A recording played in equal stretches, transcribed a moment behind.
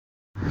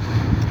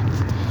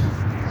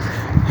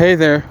Hey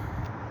there,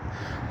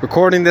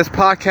 recording this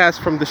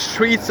podcast from the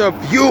streets of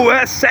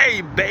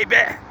USA, baby.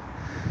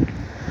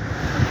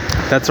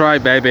 That's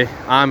right, baby.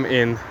 I'm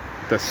in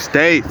the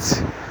States.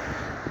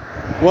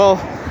 Well,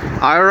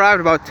 I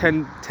arrived about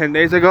 10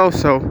 days ago,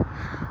 so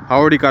I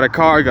already got a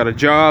car, got a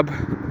job.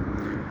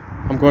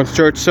 I'm going to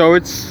church, so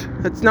it's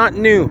not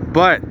new,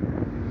 but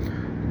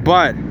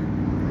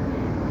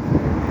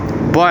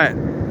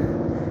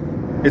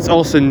it's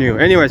also new.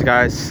 Anyways,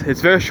 guys,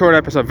 it's very short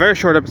episode.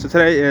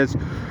 Today is,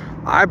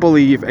 I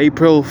believe,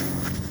 April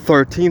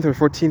 13th or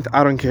 14th.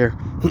 I don't care.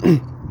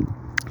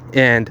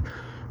 And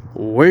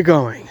we're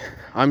going.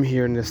 I'm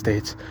here in the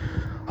States.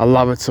 I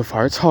love it so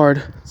far. It's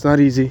hard. It's not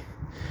easy.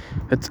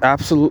 It's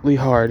absolutely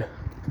hard.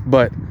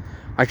 But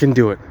I can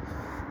do it.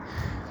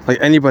 Like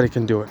anybody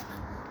can do it.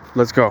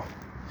 Let's go.